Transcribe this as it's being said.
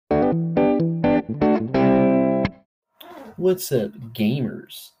What's up,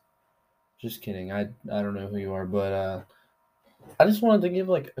 gamers? Just kidding. I don't know who you are, but I just wanted to give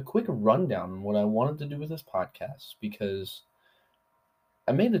like a quick rundown on what I wanted to do with this podcast because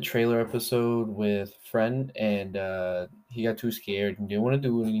I made the trailer episode with a friend and he got too scared and didn't want to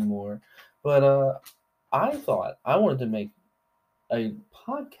do it anymore. But I thought I wanted to make a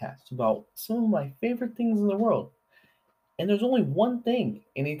podcast about some of my favorite things in the world. And there's only one thing,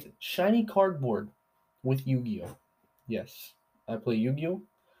 and it's shiny cardboard with Yu-Gi-Oh. Yes, I play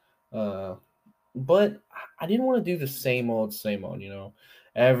Yu-Gi-Oh. But I didn't want to do the same old,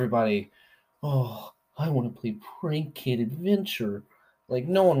 Everybody, oh, I want to play Prank Kid Adventure. Like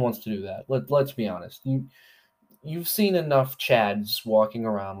no one wants to do that. Let's be honest. You've seen enough Chads walking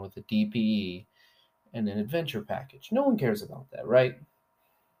around with a DPE and an adventure package. No one cares about that, right?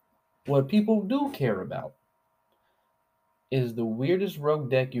 What people do care about is the weirdest rogue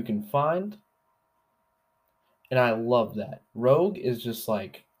deck you can find, and I love that. Rogue is just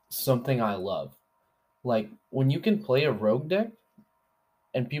like something I love. Like when you can play a rogue deck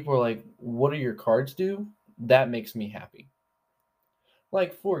and people are like, "What do your cards do?" That makes me happy.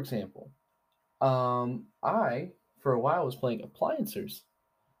 Like for example, I for a while was playing appliancers.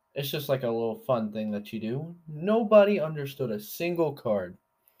 It's just like a little fun thing that you do. Nobody understood a single card,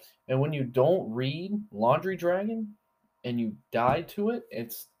 and when you don't read Laundry Dragon and you die to it,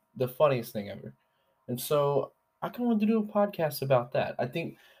 it's the funniest thing ever. And so I kind of want to do a podcast about that. I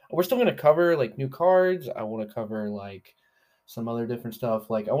think we're still going to cover like new cards. I want to cover like some other different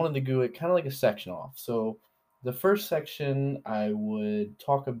stuff. Like I wanted to do it kind of like a section off. So the first section I would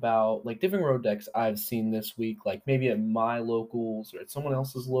talk about like different road decks I've seen this week, like maybe at my locals or at someone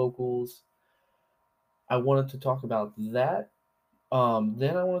else's locals. I wanted to talk about that.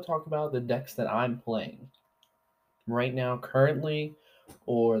 Then I want to talk about the decks that I'm playing right now currently,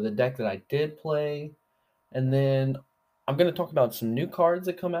 or the deck that I did play, and then I'm going to talk about some new cards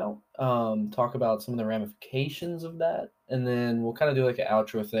that come out, talk about some of the ramifications of that, and then we'll kind of do like an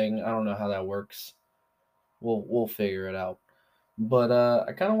outro thing. I don't know how that works. We'll figure it out. But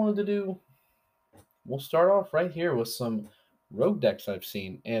I kind of wanted to do. We'll start off right here with some rogue decks I've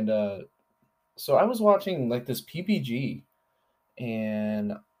seen, and so I was watching like this PPG,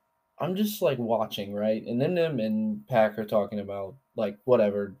 and I'm just like watching, right, and then them and Pack are talking about like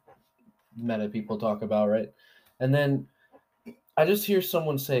whatever meta people talk about, right, and then I just hear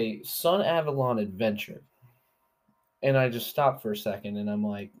someone say Sun Avalon Adventure, and I just stop for a second, and I'm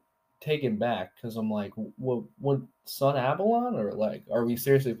like taken back because I'm like, what Sun Avalon, or like, are we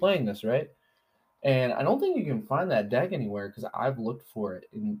seriously playing this, right? And I don't think you can find that deck anywhere because I've looked for it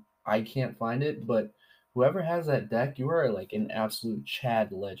and I can't find it. But whoever has that deck, you are like an absolute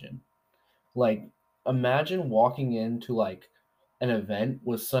Chad legend. Like, imagine walking into like an event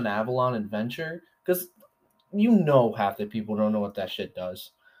with Sun Avalon Adventure because half the people don't know what that shit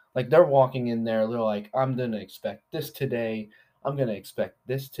does. Like they're walking in there, they're like, I'm gonna expect this today. I'm gonna expect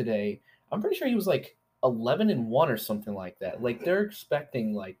this today. I'm pretty sure he was like 11-1 or something like that. Like they're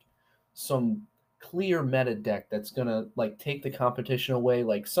expecting like some clear meta deck that's gonna like take the competition away,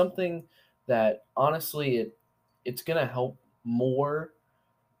 like something that honestly it's gonna help more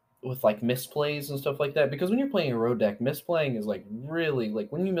with like misplays and stuff like that. Because when you're playing a road deck, misplaying is like really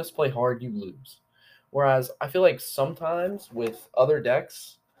like when you misplay hard, you lose. Whereas I feel like sometimes with other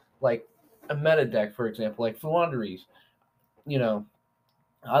decks, like a meta deck, for example, like Fluanderies, you know,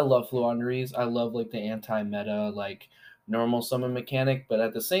 I love Fluanderies. I love like the anti-meta, like normal summon mechanic, but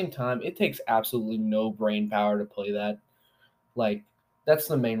at the same time, it takes absolutely no brain power to play that. Like that's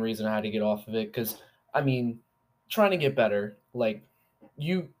the main reason I had to get off of it because I mean, trying to get better, like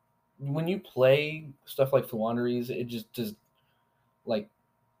you when you play stuff like Fluanderies, it just like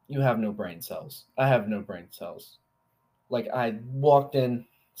you have no brain cells. I have no brain cells. Like I walked in,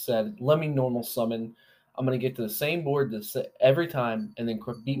 said, "Let me normal summon. I'm gonna get to the same board every time, and then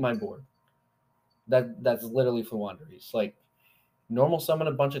beat my board." That's literally Fluanderies. Like normal summon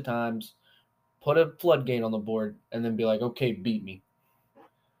a bunch of times, put a floodgate on the board, and then be like, "Okay, beat me."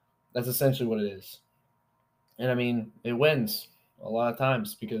 That's essentially what it is. And I mean, it wins a lot of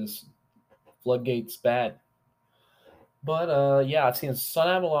times because floodgate's bad. But yeah, I've seen Sun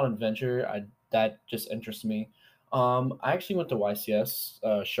Avalon Adventure. That just interests me. I actually went to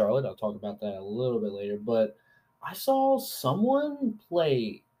YCS Charlotte. I'll talk about that a little bit later. But I saw someone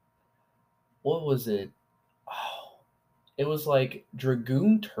play. What was it? Oh, it was like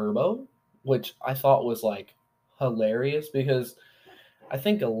Dragoon Turbo, which I thought was like hilarious because I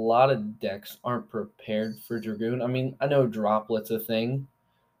think a lot of decks aren't prepared for Dragoon. I mean, I know Droplet's a thing.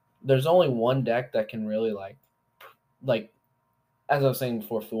 There's only one deck that can really like as I was saying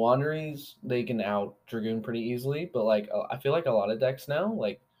before, Fluanderies, they can out Dragoon pretty easily, but like I feel like a lot of decks now,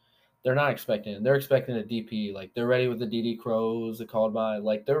 like they're not expecting it. They're expecting a DP. Like they're ready with the DD Crows, the called by.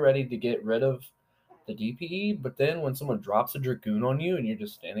 Like they're ready to get rid of the DPE. But then when someone drops a Dragoon on you and you're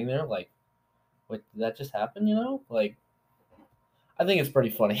just standing there, like, wait, did that just happen? You know, like I think it's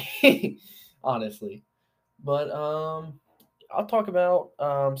pretty funny, honestly. But I'll talk about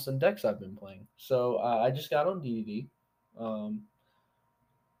some decks I've been playing. So I just got on DDD. Um,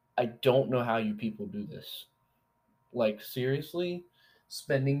 I don't know how you people do this. Like seriously,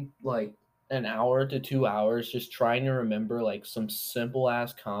 spending like an hour to 2 hours just trying to remember like some simple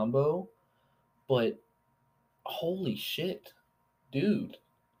ass combo, but holy shit, dude,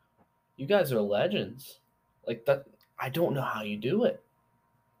 you guys are legends. Like that, I don't know how you do it.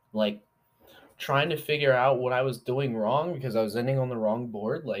 Like trying to figure out what I was doing wrong because I was ending on the wrong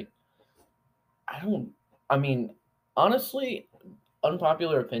board. Like I don't. I mean, honestly,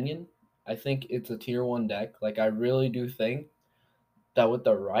 unpopular opinion. I think it's a tier one deck. Like I really do think that with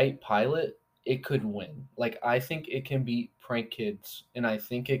the right pilot, it could win. Like I think it can beat Prank Kids, and I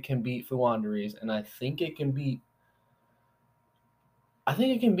think it can beat Fuanderies, and I think it can beat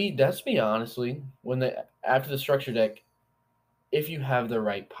Despia, honestly, when the after the structure deck, if you have the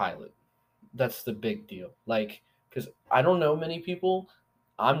right pilot. That's the big deal. Like, because I don't know many people.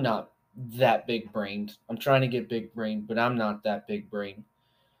 I'm not that big brained. I'm trying to get big brained, but I'm not that big brained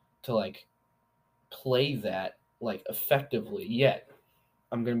to like play that like effectively yet.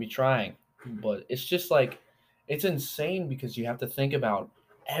 I'm gonna be trying, but it's just like it's insane because you have to think about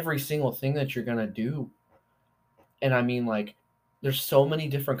every single thing that you're gonna do, and I mean like there's so many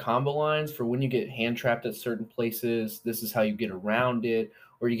different combo lines for when you get hand trapped at certain places. This is how you get around it,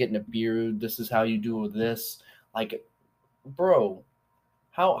 or you get in a beard. This is how you do this. Like, bro,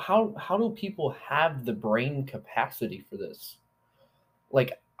 how do people have the brain capacity for this?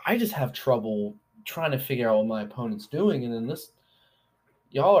 Like, I just have trouble trying to figure out what my opponent's doing, and then this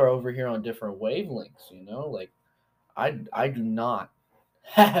y'all are over here on different wavelengths, you know? Like I do not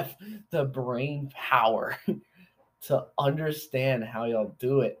have the brain power to understand how y'all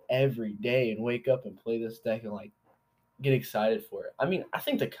do it every day and wake up and play this deck and like get excited for it. I mean, I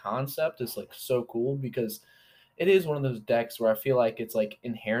think the concept is like so cool because it is one of those decks where I feel like it's like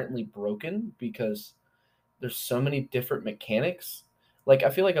inherently broken because there's so many different mechanics. Like I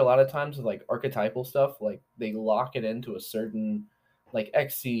feel like a lot of times with like archetypal stuff, like they lock it into a certain like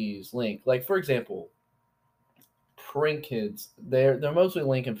XCs link. Like for example, Prank Kids, they're mostly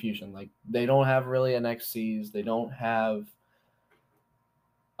link confusion. Like they don't have really an XCs, they don't have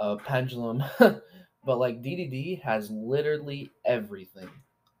a pendulum, but like DDD has literally everything.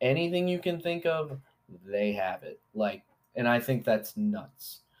 Anything you can think of, they have it. Like, and I think that's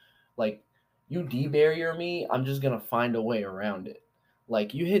nuts. Like you D barrier me, I'm just gonna find a way around it.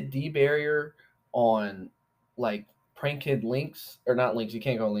 Like you hit D barrier on like Prank Kid links or not links. You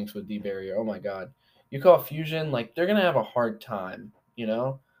can't go links with D barrier. Oh my god, you call fusion like they're gonna have a hard time, you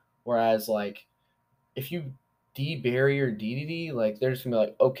know. Whereas like if you D barrier DDD, like they're just gonna be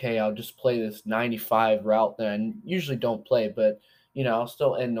like, okay, I'll just play this 95 route that I usually don't play, but you know I'll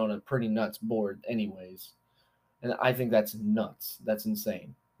still end on a pretty nuts board anyways. And I think that's nuts. That's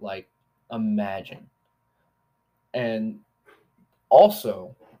insane. Like imagine. And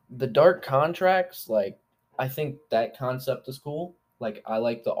also, the dark contracts, like, I think that concept is cool. Like, I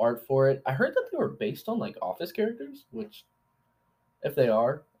like the art for it. I heard that they were based on, like, office characters, which, if they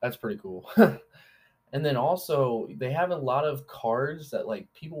are, that's pretty cool. And then also, they have a lot of cards that,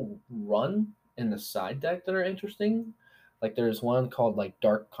 like, people run in the side deck that are interesting. Like, there's one called, like,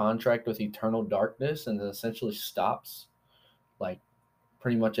 Dark Contract with Eternal Darkness, and it essentially stops, like,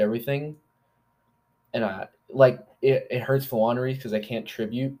 pretty much everything. And like it hurts Philandery because they can't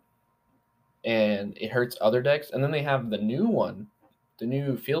tribute, and it hurts other decks. And then they have the new one, the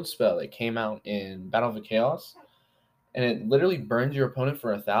new field spell that came out in Battle of the Chaos, and it literally burns your opponent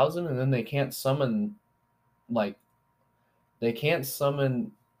for 1,000, and then they can't summon like they can't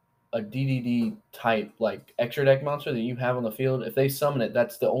summon a DDD type like extra deck monster that you have on the field. If they summon it,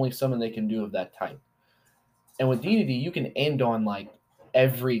 that's the only summon they can do of that type. And with DDD, you can end on like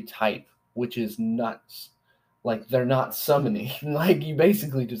every type, which is nuts. Like they're not summoning. Like you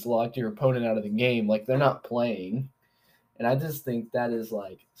basically just locked your opponent out of the game. Like they're not playing. And I just think that is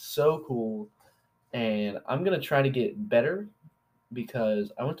like so cool. And I'm gonna try to get better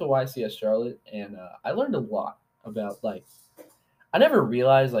because I went to YCS Charlotte and I learned a lot about like I never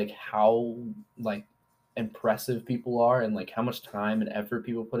realized like how like impressive people are and like how much time and effort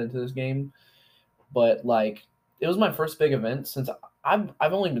people put into this game. But like it was my first big event since I've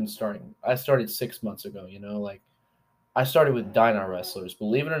only been starting. I started 6 months ago. You know, like I started with Dino Wrestlers.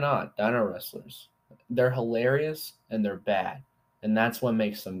 Believe it or not, Dino Wrestlers. They're hilarious and they're bad. And that's what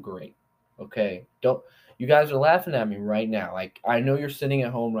makes them great. Okay? Don't you guys are laughing at me right now. Like I know you're sitting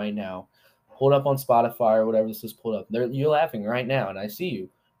at home right now, pulled up on Spotify or whatever this is pulled up. You're laughing right now and I see you.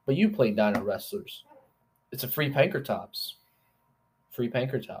 But you play Dino Wrestlers. It's a free Panker Tops. Free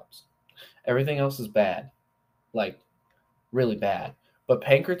Panker Tops. Everything else is bad. Like really bad. But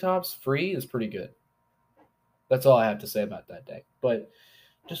Panker Tops free is pretty good. That's all I have to say about that deck. But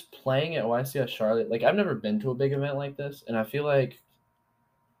just playing at YCS Charlotte, like I've never been to a big event like this, and I feel like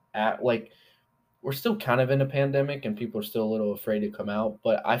at like we're still kind of in a pandemic and people are still a little afraid to come out,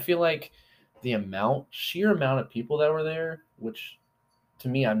 but I feel like the sheer amount of people that were there, which to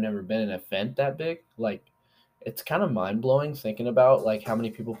me I've never been in an event that big, like it's kind of mind blowing thinking about like how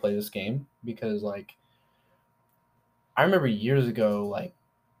many people play this game because like I remember years ago like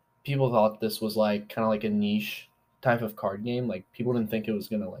people thought this was like kind of like a niche type of card game. Like people didn't think it was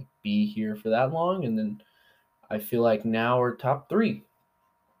gonna like be here for that long, and then I feel like now we're top three.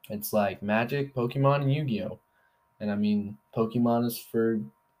 It's like Magic, Pokemon, and Yu-Gi-Oh. And I mean, Pokemon is for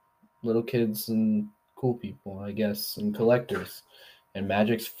little kids and cool people, I guess, and collectors. And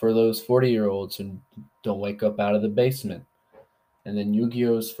Magic's for those 40-year-olds who don't wake up out of the basement. And then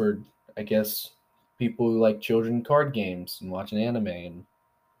Yu-Gi-Oh is for, I guess, people who like children card games and watching anime and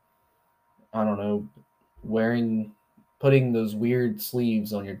I don't know, putting those weird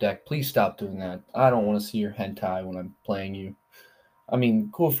sleeves on your deck. Please stop doing that. I don't want to see your hentai when I'm playing you. I mean,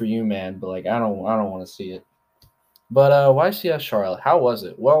 cool for you, man, but like I don't want to see it. But YCS Charlotte, how was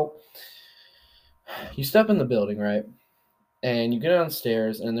it? Well, you step in the building, right? And you get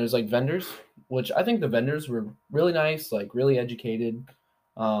downstairs and there's like vendors, which I think the vendors were really nice, like really educated.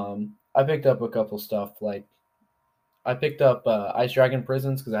 I picked up a couple stuff like I picked up Ice Dragon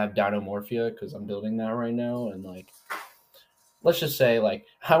Prisons because I have Dinomorphia because I'm building that right now, and like let's just say like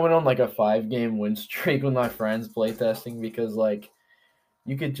I went on like a 5 game win streak with my friends playtesting because like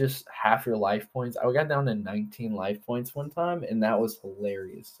you could just half your life points. I got down to 19 life points one time, and that was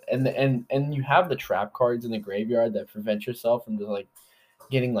hilarious. And you have the trap cards in the graveyard that prevent yourself from just like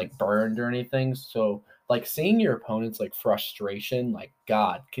getting like burned or anything. So like seeing your opponent's like frustration, like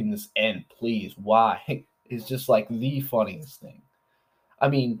God, can this end, please? Why? Is just like the funniest thing. I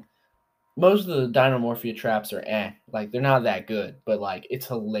mean, most of the Dinomorphia traps are like they're not that good, but like it's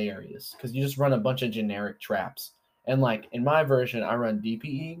hilarious because you just run a bunch of generic traps. And like in my version, I run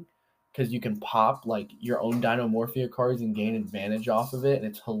DPE because you can pop like your own Dinomorphia cards and gain advantage off of it, and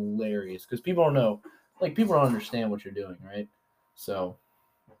it's hilarious because people don't know, like people don't understand what you're doing, right? So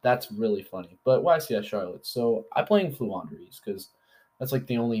that's really funny. But YCS Charlotte. So I play in Fluandries because that's like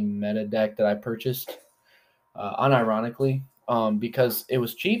the only meta deck that I purchased, unironically, because it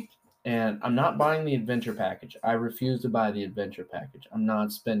was cheap and I'm not buying the adventure package. I refuse to buy the adventure package. I'm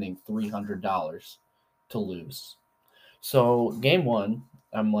not spending $300 to lose. So game one,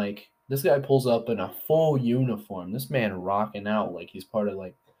 I'm like, this guy pulls up in a full uniform. This man rocking out like he's part of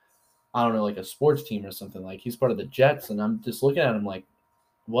like I don't know, like a sports team or something. Like he's part of the Jets, and I'm just looking at him like,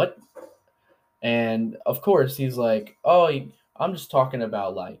 what? And of course, he's like, oh, I'm just talking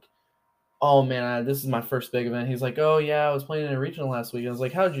about like, oh man, this is my first big event. He's like, oh yeah, I was playing in a regional last week. I was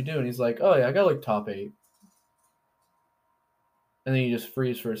like, how'd you do? And he's like, oh yeah, I got like top 8. And then you just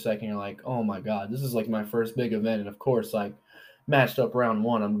freeze for a second. You're like, oh my god, this is like my first big event. And of course, like matched up round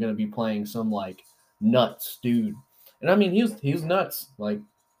 1, I'm gonna be playing some like nuts dude. And I mean, he was nuts. Like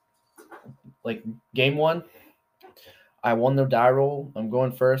game 1, I won the die roll. I'm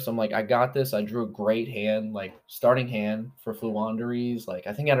going first. I'm like, I got this. I drew a great hand, like starting hand for Fluanderies. Like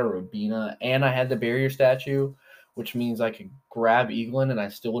I think I had a Rubina and I had the barrier statue, which means I could grab Eaglin and I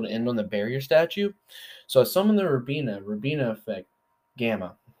still would end on the barrier statue. So I summoned the Rubina effect,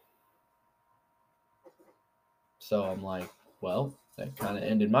 Gamma. So I'm like, well, that kind of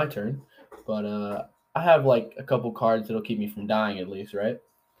ended my turn. But I have like a couple cards that'll keep me from dying at least, right?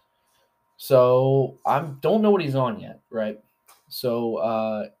 So I don't know what he's on yet, right?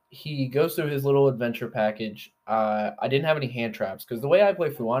 So he goes through his little adventure package. I didn't have any hand traps because the way I play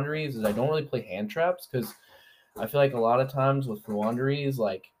Fluanderies is I don't really play hand traps because I feel like a lot of times with Fluanderies,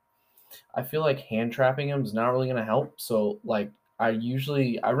 like I feel like hand trapping them is not really gonna help. So like I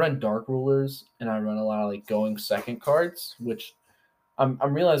run Dark Rulers and I run a lot of like going second cards, which I'm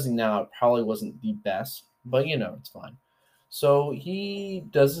realizing now it probably wasn't the best, but it's fine. So he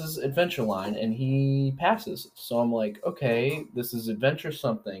does his adventure line and he passes. So I'm like, okay, this is adventure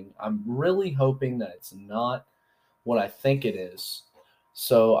something. I'm really hoping that it's not what I think it is.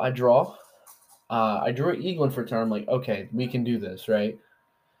 So I draw. I drew Eaglin for turn. I'm like, okay, we can do this, right?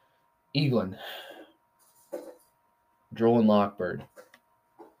 Eaglin. Droll and Lockbird.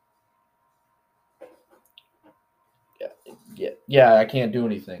 Yeah, I can't do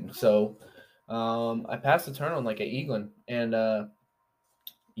anything. So I passed the turn on like a Eaglin, and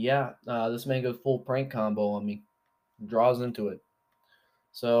this man goes full prank combo on me, draws into it.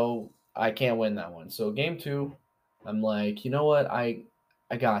 So I can't win that one. So game two, I'm like, you know what, I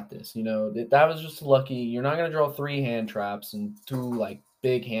got this. That was just lucky. You're not gonna draw three hand traps and two like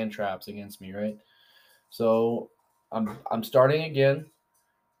big hand traps against me, right? So I'm starting again.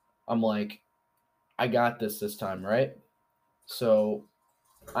 I'm like, I got this time, right? So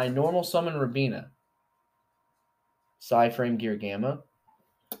I normal summon Rabina, Psy-Frame Gear Gamma.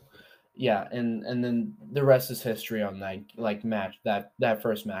 Yeah, and then the rest is history on that like match that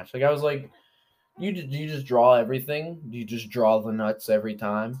first match. Like I was like, do you just draw everything? Do you just draw the nuts every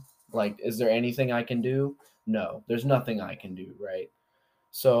time? Like, is there anything I can do? No, there's nothing I can do, right?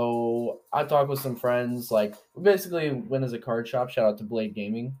 So I talked with some friends. Like, we basically went as a card shop. Shout out to Blade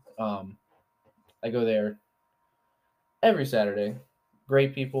Gaming. I go there every Saturday.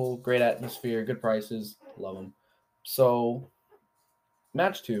 Great people, great atmosphere, good prices. Love them. So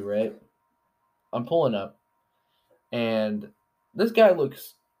match two, right? I'm pulling up, and this guy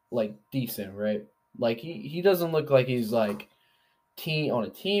looks like decent, right? Like he doesn't look like he's like team on a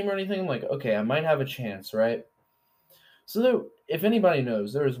team or anything. I'm like, okay, I might have a chance, right? So there, if anybody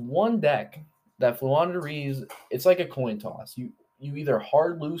knows, there is one deck that Fluandarees, it's like a coin toss. You either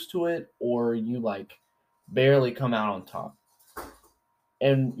hard lose to it or you like barely come out on top.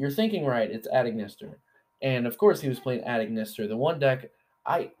 And you're thinking right, it's Adignister. And of course he was playing Adignister. The one deck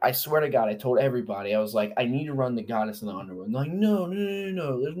I swear to God, I told everybody, I was like, I need to run the Goddess in the Underworld. And they're like, no.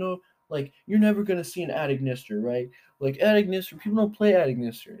 There's no, like, you're never gonna see an Adignister, right? Like Adignister, people don't play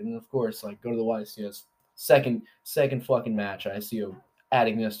Adignister. And of course, like, go to the YCS second fucking match, I see a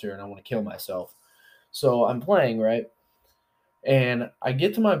Adignister and I want to kill myself. So I'm playing, right? And I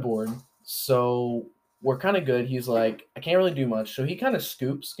get to my board, so we're kind of good. He's like, I can't really do much. So he kind of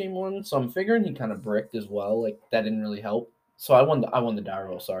scoops game one. So I'm figuring he kind of bricked as well. Like that didn't really help. So I won the die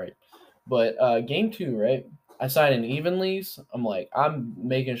roll, sorry. But game two, right? I sign in evenlies. I'm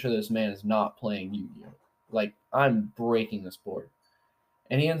making sure this man is not playing Yu-Gi-Oh. Like I'm breaking this board.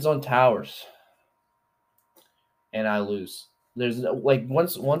 And he ends on towers. And I lose. There's like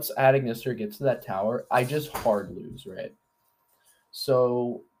once Adignister gets to that tower, I just hard lose, right?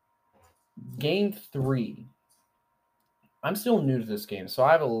 So game three, I'm still new to this game, so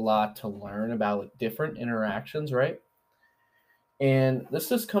I have a lot to learn about like different interactions, right? And this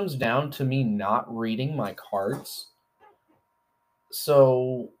just comes down to me not reading my cards.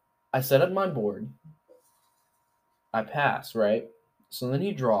 So I set up my board, I pass, right? So then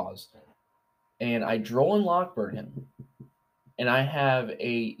he draws, and I draw and Lockbird him, and I have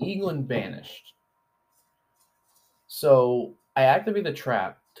a Eaglin banished. So I activate the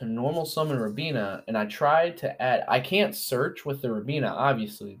trap to normal summon Rabina, and I try to add. I can't search with the Rabina,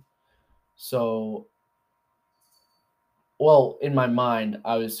 obviously. So, well, in my mind,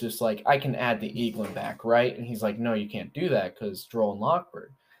 I was just like, I can add the Eaglin back, right? And he's like, no, you can't do that because Droll and Lockbird.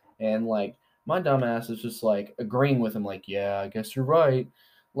 And like, my dumbass is just like agreeing with him, like, yeah, I guess you're right.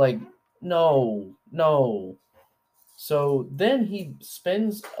 Like, no. So then he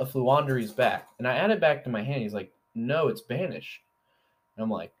spins a Fluandaree's back, and I add it back to my hand. He's like, no, it's banished. And I'm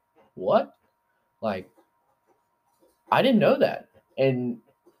like, what? Like, I didn't know that. And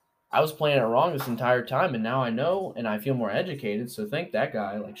I was playing it wrong this entire time, and now I know, and I feel more educated. So thank that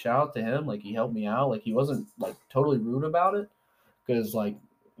guy. Like, shout out to him. Like, he helped me out. Like, he wasn't like totally rude about it, because like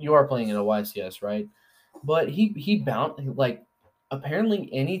you are playing in a YCS, right? But he bounced like apparently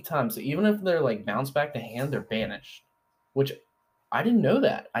anytime. So even if they're like bounce back to hand, they're banished, which I didn't know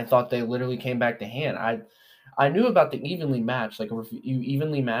that. I thought they literally came back to hand. I knew about the evenly match. Like if you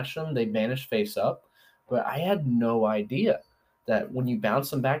evenly match them, they banish face up, but I had no idea that when you bounce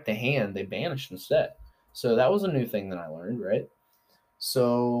them back to hand, they banish instead. So that was a new thing that I learned, right?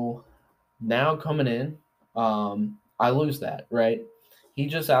 So now coming in, I lose that, right? He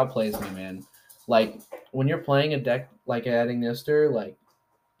just outplays me, man. Like when you're playing a deck like Adignister, like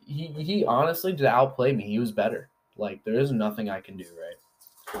he honestly did outplay me. He was better. Like there is nothing I can do,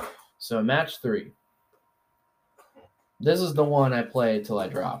 right? So match three. This is the one I play till I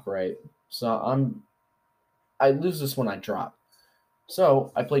drop, right? So I lose this when I drop.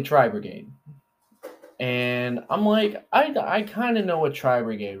 So I play Tri Brigade. And I'm like, I kind of know what Tri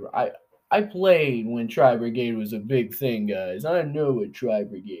Brigade. I played when Tri Brigade was a big thing, guys. I know what Tri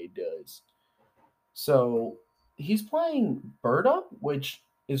Brigade does. So he's playing Bird Up, which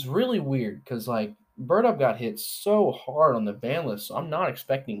is really weird because like Bird Up got hit so hard on the ban list. So I'm not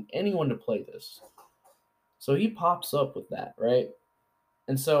expecting anyone to play this. So he pops up with that, right?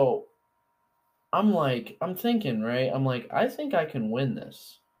 And so I'm thinking, right? I'm like, I think I can win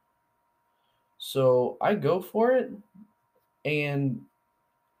this. So I go for it, and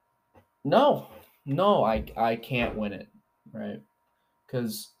no, no, I can't win it, right?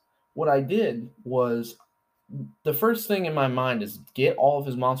 Because what I did was the first thing in my mind is get all of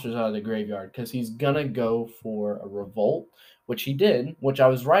his monsters out of the graveyard because he's gonna go for a revolt, which he did, which I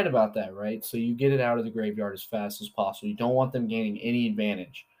was right about that, right? So you get it out of the graveyard as fast as possible. You don't want them gaining any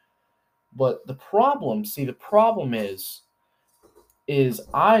advantage. But the problem is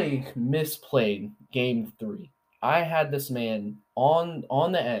I misplayed game 3. I had this man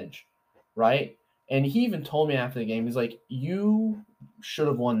on the edge, right? And he even told me after the game, he's like, "You should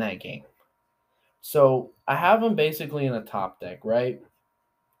have won that game." So I have him basically in a top deck, right?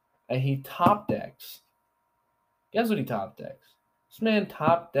 And he top decks. Guess what he top decks? This man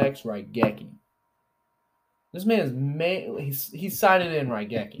top decks Raigeki. This man is he's sided in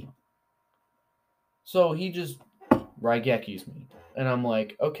Raigeki. So he just Raigekis me. And I'm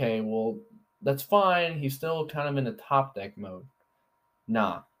like, okay, well, that's fine. He's still kind of in the top deck mode.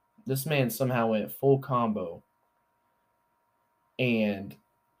 Nah. This man somehow went full combo. And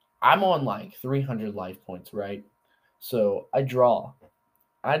I'm on like 300 life points, right? So I draw.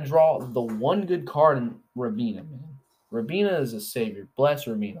 I draw the one good card in Rabina, man. Rabina is a savior. Bless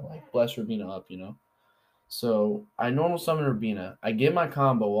Rabina. Like, bless Rabina up, you know? So I normal summon Rabina. I get my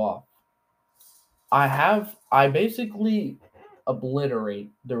combo off. I basically obliterate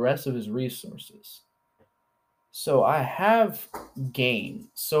the rest of his resources. So I have gain.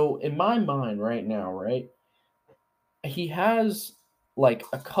 So in my mind right now, right, he has like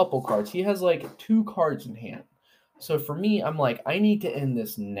a couple cards. He has like 2 cards in hand. So for me, I'm like, I need to end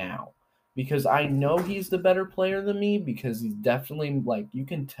this now because I know he's the better player than me because he's definitely like you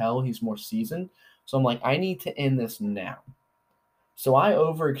can tell he's more seasoned. So I'm like, I need to end this now. So I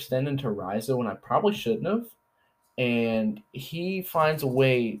overextend into Ryza when I probably shouldn't have, and he finds a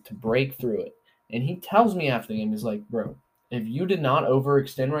way to break through it. And he tells me after the game, he's like, bro, if you did not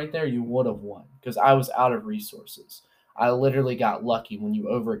overextend right there, you would have won because I was out of resources. I literally got lucky when you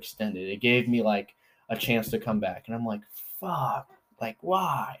overextended. It gave me like a chance to come back. And I'm like, fuck, like,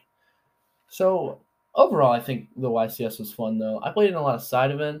 why? So overall, I think the YCS was fun though. I played in a lot of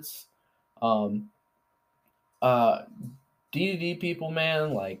side events. Um, uh, DDD people,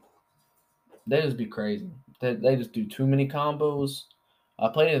 man, like, they just be crazy. They just do too many combos. I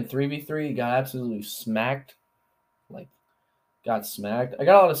played in 3v3, got absolutely smacked. Like, got smacked. I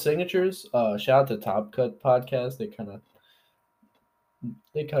got a lot of signatures. Shout out to Top Cut Podcast. They kind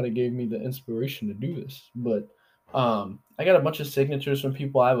of gave me the inspiration to do this. But I got a bunch of signatures from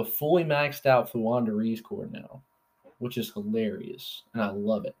people. I have a fully maxed out Fluanderese core now, which is hilarious, and I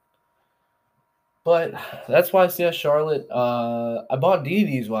love it. But that's why CS Charlotte. I bought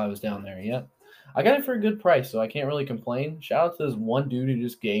DDs while I was down there. Yeah, I got it for a good price, so I can't really complain. Shout out to this one dude who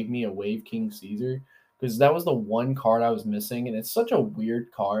just gave me a Wave King Caesar because that was the one card I was missing, and it's such a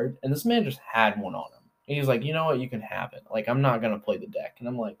weird card. And this man just had one on him. And he's like, you know what, you can have it. Like, I'm not gonna play the deck, and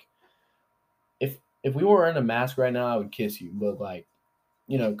I'm like, if we were in a mask right now, I would kiss you, but like,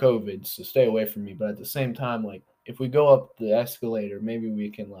 COVID, so stay away from me. But at the same time, like, if we go up the escalator, maybe we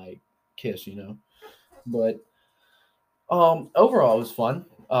can like kiss. But overall, it was fun.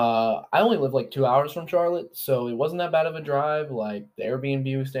 I only live like 2 hours from Charlotte, so it wasn't that bad of a drive. Like the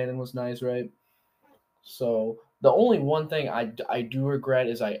Airbnb we stayed in was nice, right? So the only one thing I do regret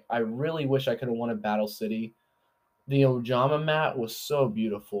is I really wish I could have won at Battle City. The Ojama mat was so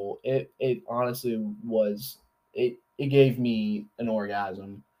beautiful. It honestly was. It gave me an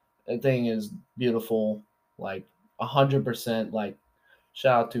orgasm. The thing is beautiful, like 100%. Like,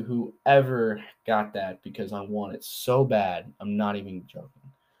 shout out to whoever got that because I want it so bad. I'm not even joking.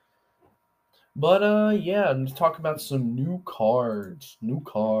 But yeah, let's talk about some new cards. New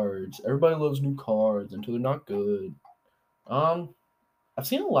cards. Everybody loves new cards until they're not good. Um, I've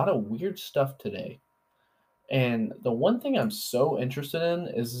seen a lot of weird stuff today. And the one thing I'm so interested in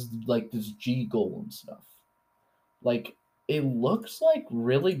is like this G Golem stuff. Like, it looks like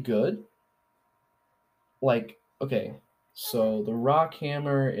really good. Like, okay, so the Rock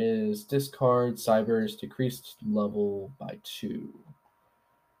Hammer is discard Cyber's decreased level by 2.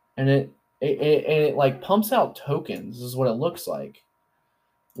 And it like pumps out tokens, is what it looks like,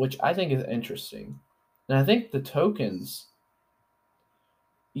 which I think is interesting. And I think the tokens,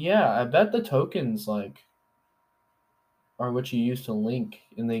 yeah, I bet the tokens like are what you use to link,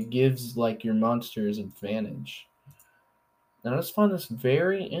 and they gives like your monsters advantage. And I just find this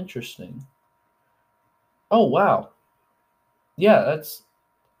very interesting. Oh wow, yeah,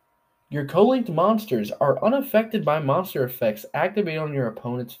 Your co-linked monsters are unaffected by monster effects activated on your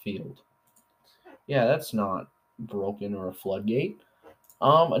opponent's field. Yeah, that's not broken or a floodgate.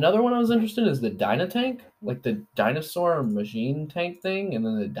 Another one I was interested in is the Dynatank, like the dinosaur machine tank thing, and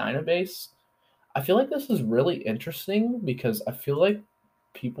then the Dynabase. I feel like this is really interesting because I feel like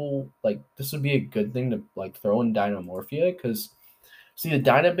people like this would be a good thing to like throw in Dynamorphia because see the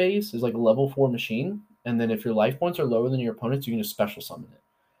Dynabase is like a level 4 machine, and then if your life points are lower than your opponent's, you can just special summon it.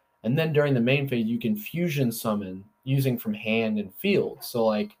 And then during the main phase, you can fusion summon using from hand and field. So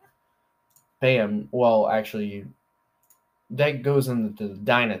like, bam. Well, actually, that goes into the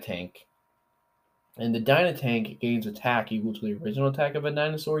Dynatank, and the Dynatank gains attack equal to the original attack of a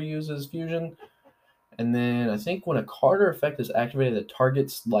dinosaur uses fusion. And then I think when a card or effect is activated that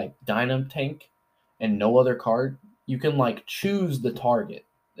targets like Dynatank and no other card, you can like choose the target.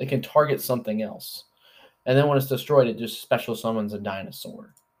 It can target something else. And then when it's destroyed, it just special summons a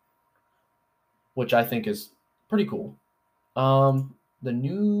dinosaur, which I think is pretty cool. The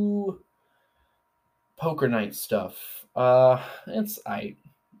new Poker Night stuff.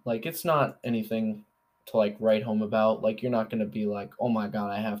 It's not anything to like write home about. Like you're not gonna be like, oh my god,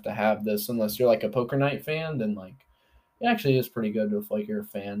 I have to have this unless you're like a Poker Night fan. Then like it actually is pretty good if like you're a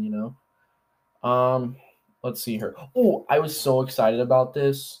fan, you know. Let's see here. Oh, I was so excited about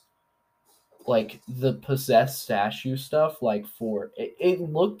this. Like the possessed statue stuff. Like it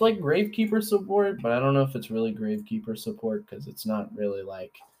looked like Gravekeeper support, but I don't know if it's really Gravekeeper support because it's not really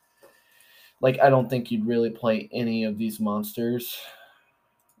like I don't think you'd really play any of these monsters.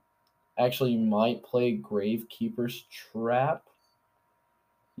 Actually, you might play Gravekeeper's Trap.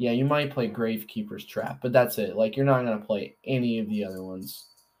 Yeah, you might play Gravekeeper's Trap, but that's it. Like you're not gonna play any of the other ones.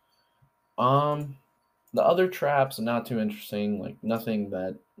 Um, the other traps are not too interesting. Like nothing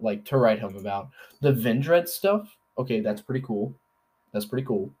that like to write home about. The Vendred stuff. Okay, that's pretty cool. That's pretty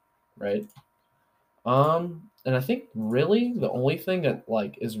cool, right? And I think really the only thing that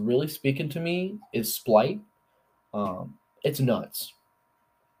like is really speaking to me is Splight. It's nuts.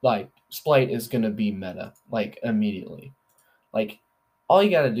 Like Splight is gonna be meta like immediately. Like all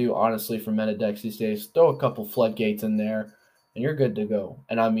you gotta do honestly for meta decks these days, throw a couple floodgates in there, and you're good to go.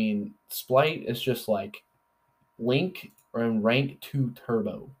 And I mean, Splight is just like Link or in rank 2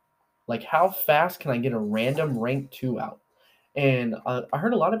 turbo. Like how fast can I get a random rank 2 out? And I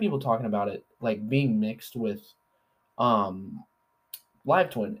heard a lot of people talking about it like being mixed with um Live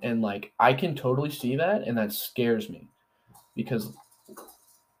Twin, and like I can totally see that, and that scares me because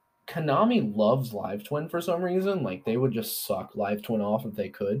Konami loves Live Twin for some reason. Like they would just suck Live Twin off if they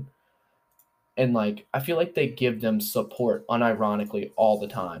could. And like I feel like they give them support unironically all the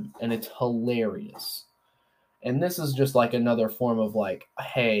time, and it's hilarious. And this is just like another form of like,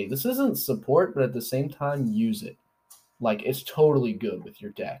 hey, this isn't support, but at the same time, use it. Like it's totally good with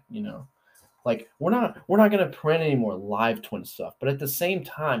your deck, you know. Like we're not gonna print any more Live Twin stuff, but at the same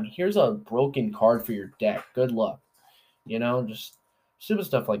time, here's a broken card for your deck. Good luck, you know, just stupid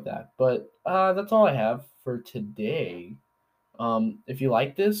stuff like that. But that's all I have for today. If you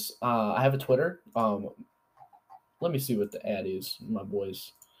like this, I have a Twitter. Let me see what the ad is, my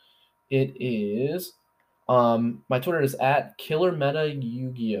boys. It is my Twitter is at Killer Meta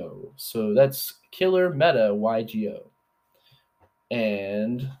Yu-Gi-Oh. So that's Killer Meta YGO.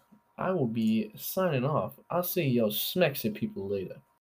 And I will be signing off. I'll see y'all smexy people later.